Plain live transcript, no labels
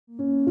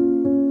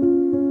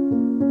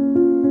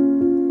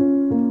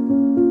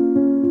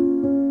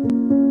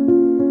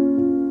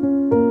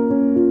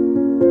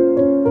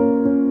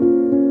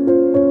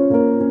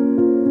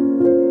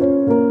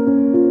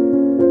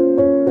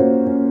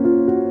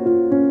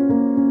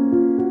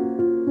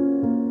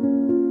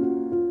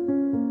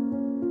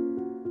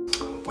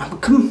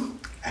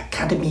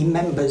Academy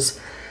members,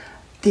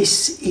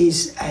 this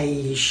is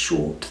a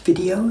short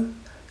video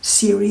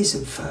series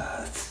of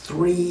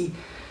 3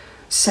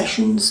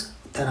 sessions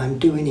that I'm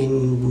doing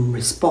in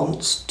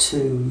response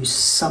to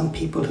some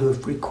people who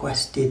have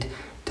requested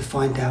to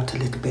find out a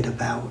little bit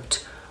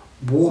about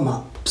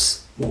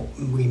warm-ups, what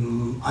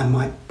I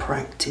might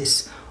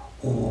practice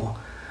or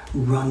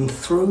run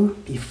through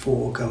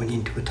before going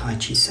into a Tai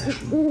Chi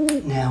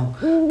session. Now,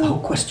 the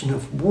whole question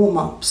of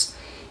warm-ups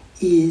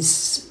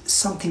is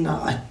something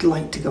that I'd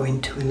like to go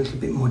into in a little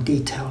bit more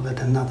detail at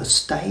another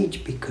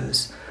stage,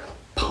 because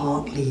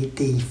partly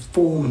the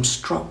form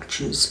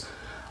structures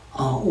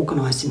are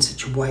organised in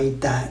such a way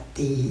that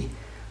the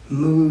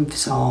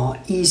moves are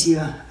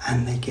easier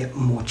and they get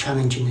more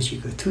challenging as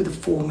you go through the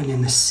form, and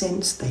in a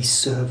sense they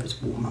serve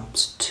as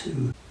warm-ups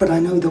too. But I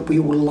know that we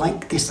all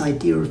like this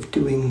idea of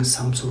doing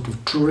some sort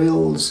of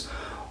drills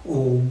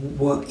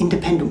or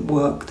independent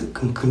work that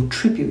can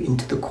contribute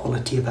into the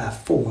quality of our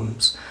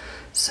forms.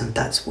 So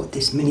that's what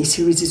this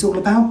mini-series is all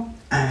about,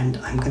 and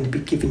I'm going to be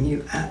giving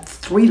you at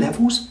 3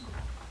 levels.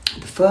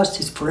 The first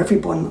is for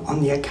everyone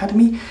on the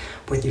Academy.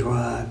 Whether you're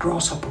a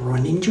grasshopper or a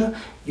ninja,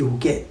 you'll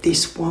get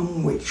this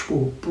one, which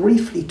will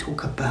briefly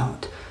talk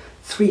about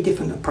 3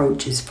 different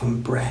approaches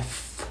from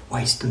breath,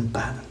 waist and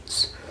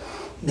balance.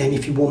 Then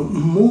if you want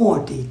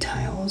more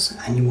details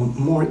and you want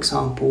more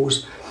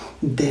examples,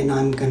 then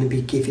I'm going to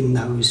be giving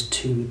those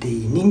to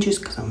the ninjas,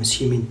 because I'm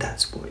assuming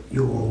that's what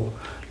you're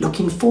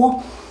looking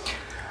for.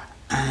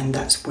 And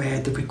that's where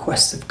the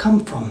requests have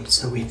come from.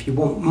 So if you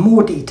want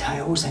more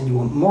details and you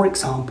want more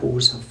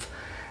examples of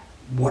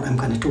what I'm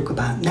going to talk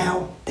about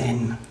now,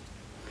 then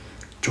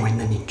join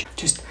the ninja.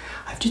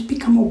 I've just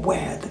become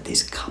aware that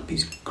this cup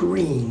is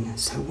green.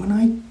 So when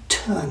I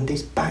turn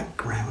this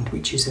background,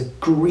 which is a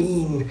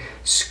green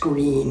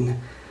screen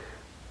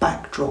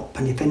backdrop,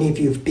 and if any of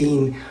you have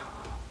been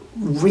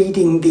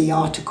reading the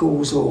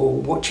articles or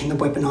watching the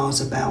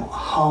webinars about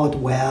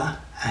hardware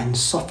and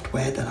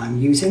software that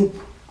I'm using,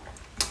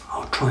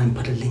 I'll try and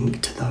put a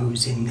link to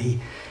those in the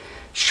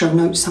show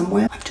notes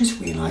somewhere. I've just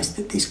realised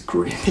that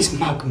this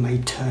mug may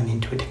turn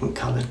into a different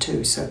colour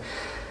too, so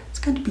it's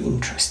going to be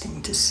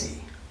interesting to see.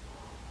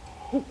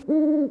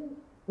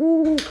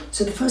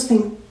 So the first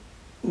thing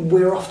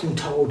we're often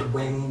told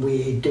when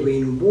we're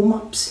doing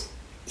warm-ups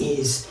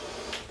is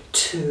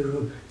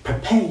to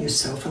prepare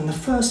yourself, and the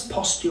first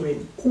posture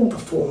in all the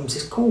forms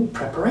is called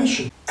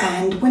preparation.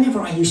 And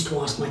whenever I used to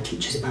ask my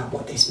teachers about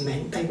what this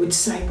meant, they would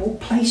say, well,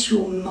 place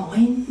your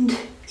mind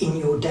in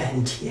your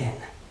dantian,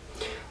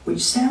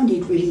 which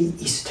sounded really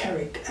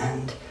esoteric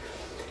and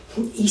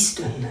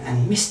Eastern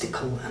and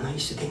mystical, and I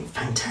used to think,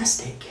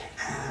 fantastic.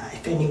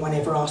 If anyone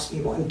ever asked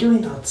me what I'm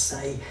doing, I'd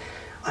say,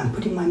 I'm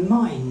putting my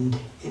mind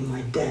in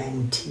my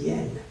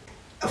dantian.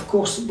 Of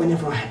course,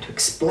 whenever I had to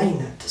explain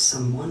that to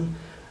someone,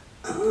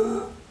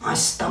 I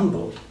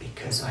stumbled,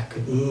 because I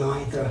could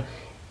neither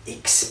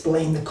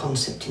explain the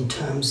concept in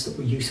terms that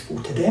were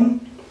useful to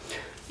them,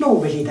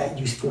 nor really that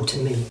useful to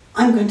me.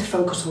 I'm going to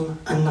focus on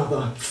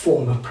another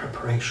form of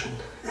preparation,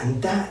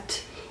 and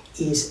that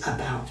is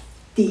about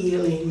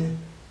feeling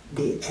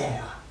the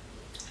air.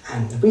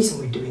 And the reason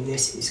we're doing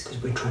this is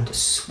because we're trying to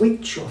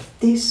switch off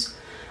this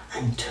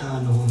and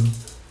turn on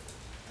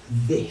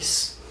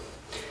this.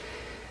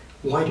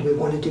 Why do we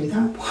want to do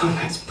that? Well,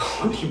 that's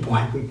partly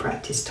why we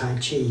practice Tai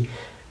Chi.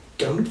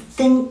 Don't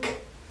think,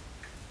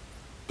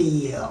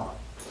 feel.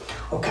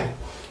 Okay,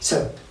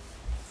 so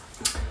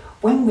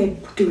when we're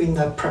doing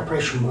the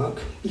preparation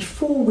work,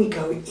 before we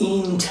go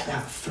into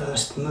that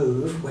first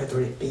move,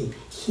 whether it be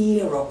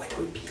here or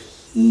whether it be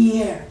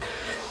here,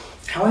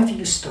 however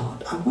you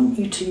start, I want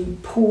you to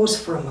pause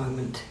for a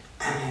moment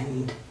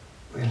and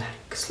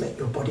relax. Let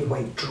your body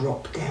weight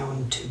drop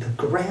down to the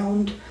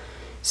ground,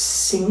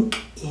 sink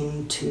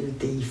into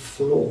the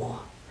floor.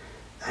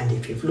 And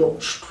if you've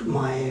watched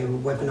my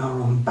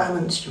webinar on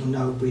balance, you'll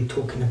know we're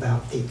talking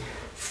about the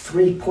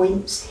 3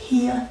 points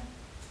here.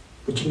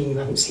 What do you mean you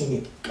haven't seen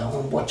it? Go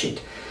on, watch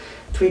it.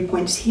 3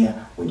 points here.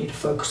 I want you to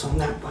focus on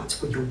that.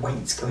 That's where your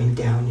weight's going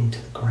down into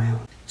the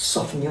ground.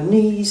 Soften your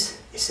knees,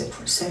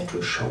 etc.,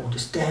 etc.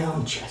 Shoulders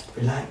down, chest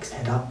relaxed,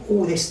 head up.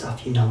 All this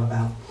stuff you know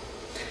about.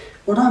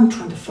 What I'm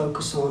trying to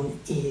focus on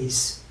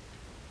is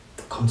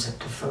the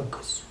concept of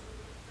focus.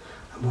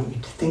 I want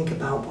you to think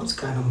about what's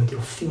going on with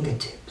your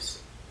fingertips.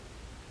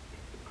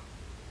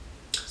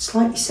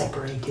 Slightly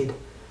separated,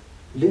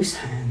 loose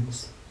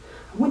hands.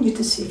 I want you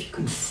to see if you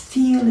can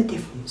feel a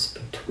difference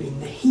between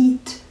the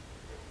heat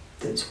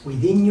that's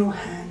within your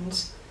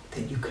hands,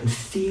 that you can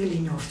feel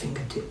in your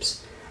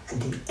fingertips,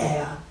 and the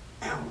air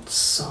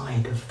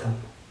outside of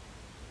them.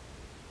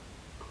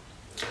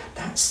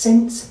 That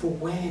sense of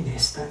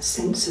awareness, that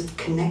sense of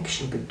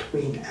connection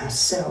between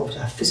ourselves,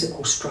 our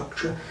physical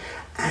structure,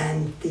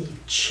 and the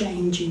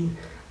changing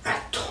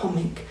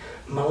atomic,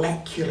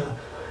 molecular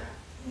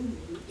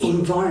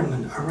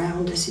environment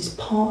around us is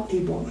partly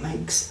what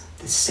makes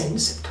the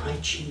sense of Tai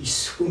Chi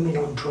swimming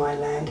on dry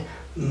land,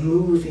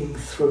 moving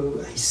through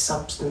a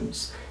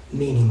substance,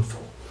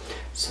 meaningful.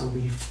 So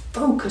we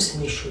focus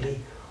initially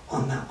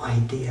on that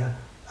idea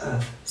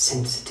of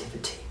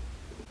sensitivity.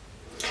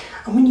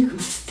 And when you can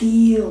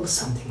feel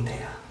something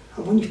there,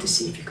 I want you to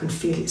see if you can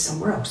feel it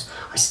somewhere else.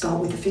 I start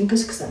with the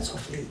fingers because that's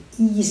awfully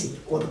easy,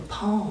 or the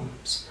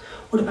palms.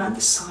 What about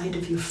the side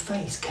of your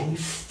face? Can you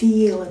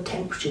feel a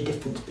temperature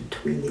difference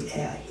between the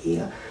air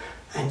here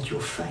and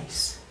your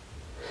face?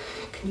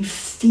 Can you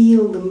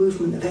feel the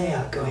movement of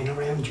air going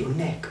around your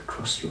neck,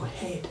 across your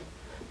head?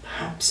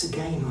 Perhaps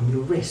again on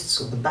your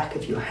wrists or the back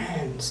of your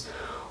hands,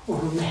 or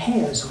on the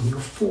hairs on your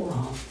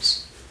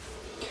forearms.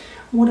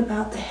 What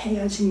about the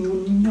hairs in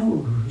your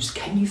nose?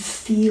 Can you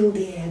feel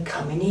the air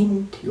coming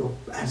into your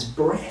as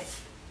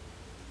breath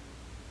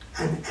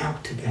and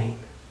out again?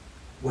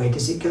 Where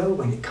does it go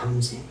when it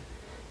comes in?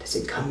 Does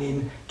it come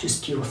in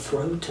just to your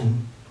throat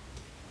and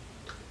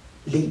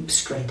leap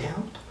straight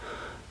out?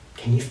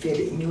 Can you feel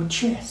it in your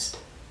chest?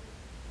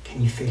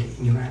 Can you feel it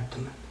in your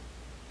abdomen?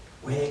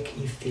 Where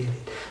can you feel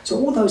it? So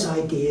all those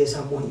ideas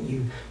I want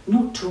you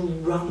not to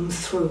run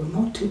through,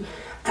 not to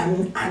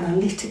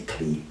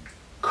analytically,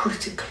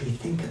 critically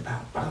think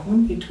about, but I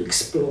want you to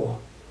explore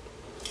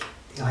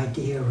the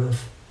idea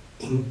of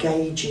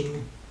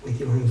engaging with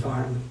your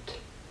environment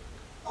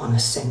on a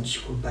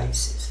sensual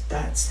basis.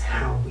 That's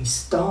how we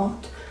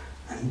start,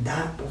 and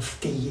that will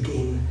feed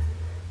in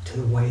to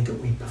the way that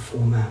we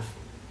perform our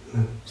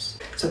moves.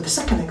 So the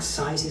second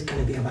exercise is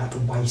going to be about the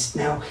waist.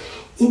 Now,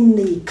 in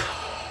the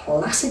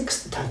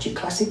classics, the Tai Chi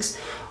classics,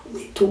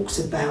 it talks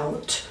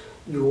about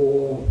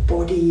your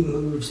body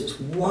moves as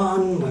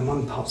one. When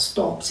one part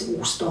stops, it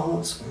all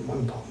starts. When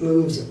one part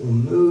moves, it all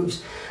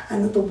moves.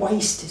 And that the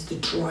waist is the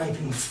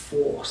driving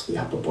force. The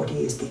upper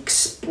body is the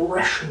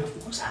expression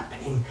of what's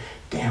happening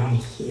down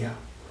here.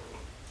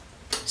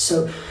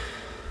 So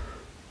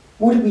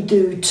what do we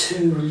do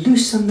to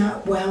loosen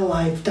that? Well,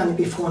 I've done it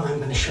before and I'm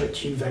going to show it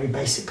to you very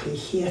basically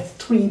here.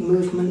 3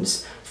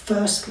 movements.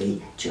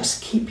 Firstly,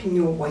 just keeping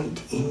your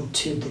weight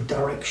into the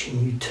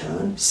direction you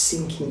turn,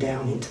 sinking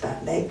down into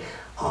that leg.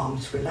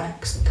 Arms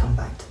relaxed, come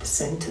back to the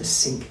center,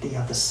 sink the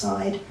other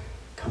side,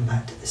 come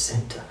back to the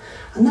center.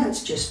 And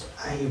that's just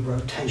a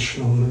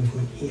rotational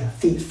movement here.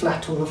 Feet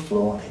flat on the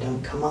floor, they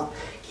don't come up.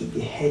 Keep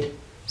your head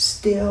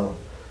still.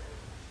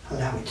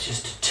 Allow it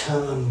just to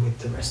turn with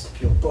the rest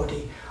of your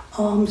body.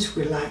 Arms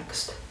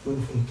relaxed,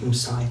 moving from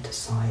side to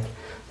side.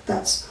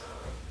 That's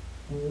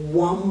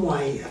one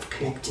way of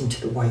connecting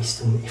to the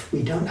waist. And if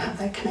we don't have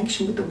that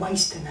connection with the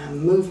waist, then our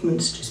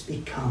movements just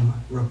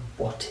become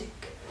robotic.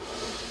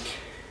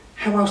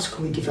 How else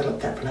can we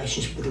develop that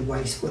relationship with the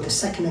waist? Well, the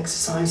second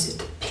exercise is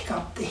to pick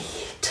up the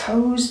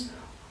toes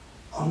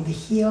on the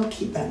heel,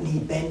 keep that knee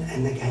bent,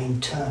 and again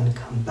turn,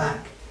 come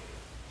back,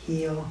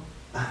 heel,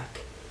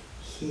 back,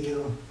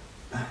 heel,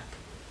 back,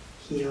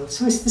 heel.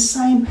 So it's the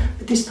same,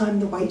 but this time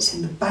the weight's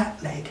in the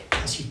back leg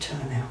as you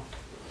turn out.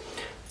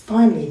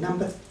 Finally,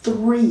 number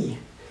 3,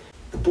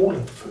 the ball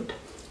of the foot.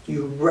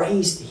 You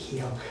raise the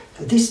heel.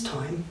 So this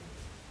time,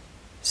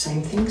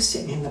 same thing,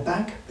 sitting in the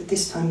back, but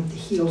this time the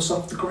heel's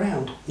off the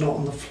ground, not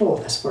on the floor.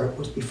 That's where it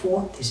was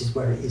before, this is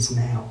where it is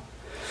now.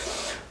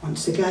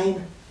 Once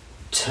again,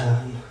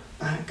 turn,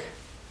 back,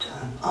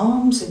 turn.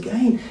 Arms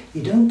again,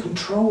 you don't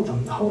control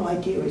them. The whole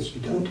idea is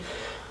you don't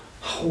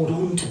hold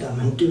on to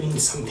them and doing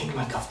something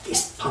like a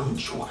fist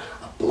punch or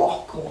a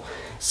block or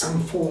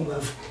some form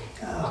of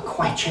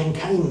Kwai Chen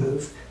Kane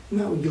move.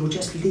 No, you're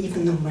just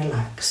leaving them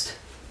relaxed.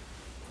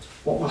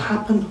 What will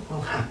happen will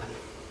happen.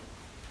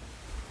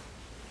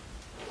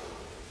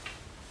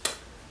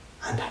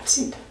 And that's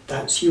it.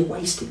 That's your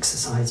waist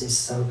exercises.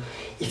 So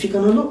if you're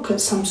going to look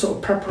at some sort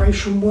of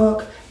preparation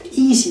work, the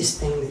easiest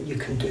thing that you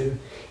can do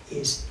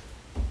is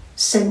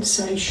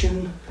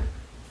sensation,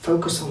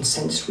 focus on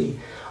sensory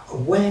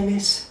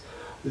awareness,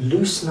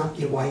 loosen up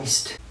your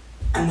waist.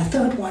 And the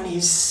third one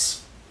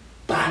is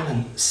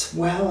balance.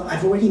 Well,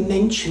 I've already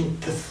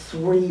mentioned the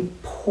 3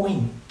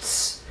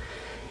 points.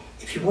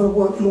 If you want to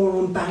work more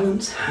on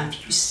balance, have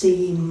you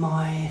seen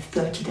my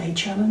 30-day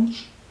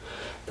challenge?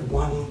 The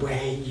one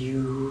where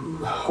you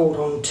hold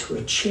on to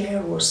a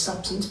chair or a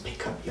substance,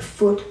 pick up your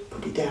foot,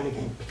 put it down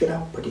again, pick it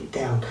up, put it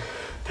down.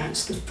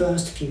 That's the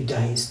first few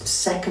days. The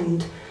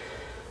second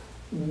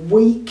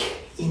week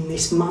in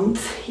this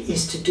month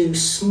is to do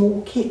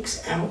small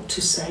kicks out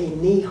to, say,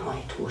 knee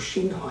height or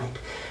shin height.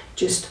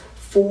 Just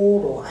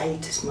 4 or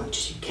 8 as much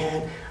as you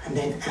can, and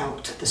then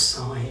out to the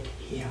side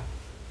here.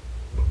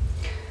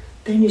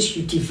 Then as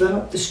you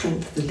develop the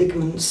strength of the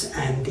ligaments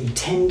and the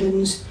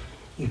tendons,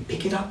 you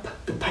pick it up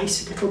the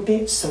pace a little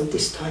bit, so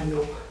this time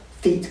your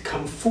feet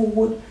come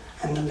forward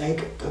and the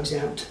leg goes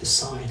out to the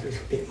side a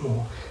little bit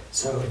more.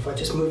 So if I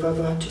just move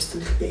over just a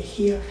little bit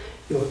here,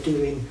 you're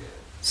doing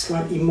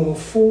slightly more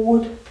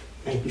forward,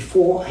 maybe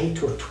 4,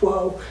 8 or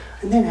 12,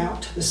 and then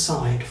out to the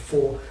side,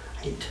 4,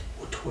 8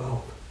 or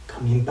 12,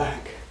 coming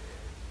back,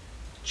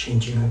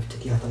 changing over to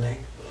the other leg.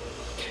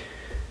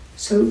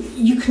 So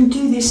you can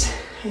do this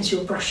as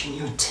you're brushing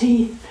your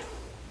teeth,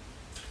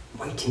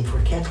 waiting for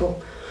a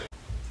kettle,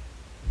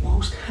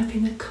 whilst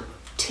having a cup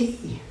of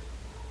tea.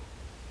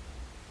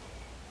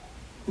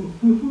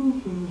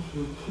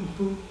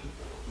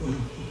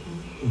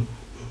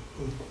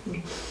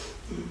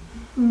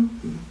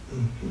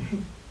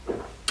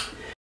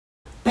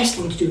 Best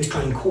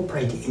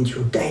incorporate it into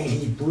your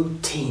daily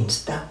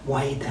routines. That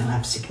way they'll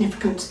have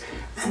significance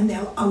and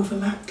they'll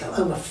overlap, they'll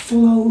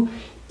overflow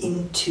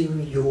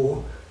into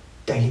your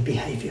daily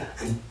behaviour,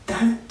 and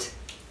that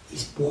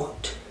is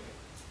what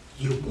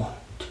you want.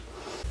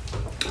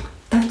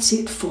 That's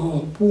it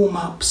for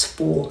warm-ups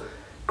for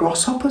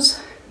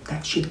grasshoppers.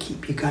 That should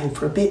keep you going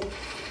for a bit.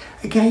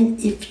 Again,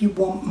 if you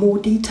want more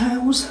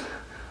details,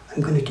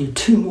 I'm going to do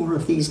 2 more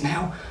of these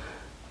now.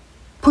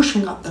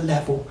 Pushing up the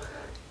level,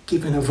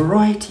 given a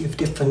variety of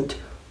different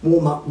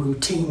warm-up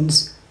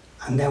routines,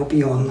 and they'll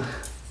be on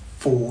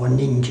for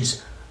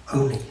ninjas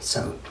only.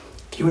 So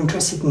if you're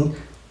interested in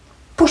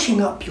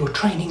pushing up your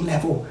training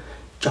level,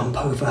 jump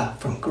over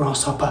from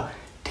grasshopper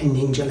to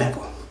ninja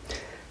level.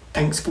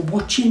 Thanks for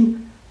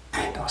watching,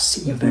 and I'll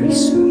see you very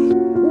soon.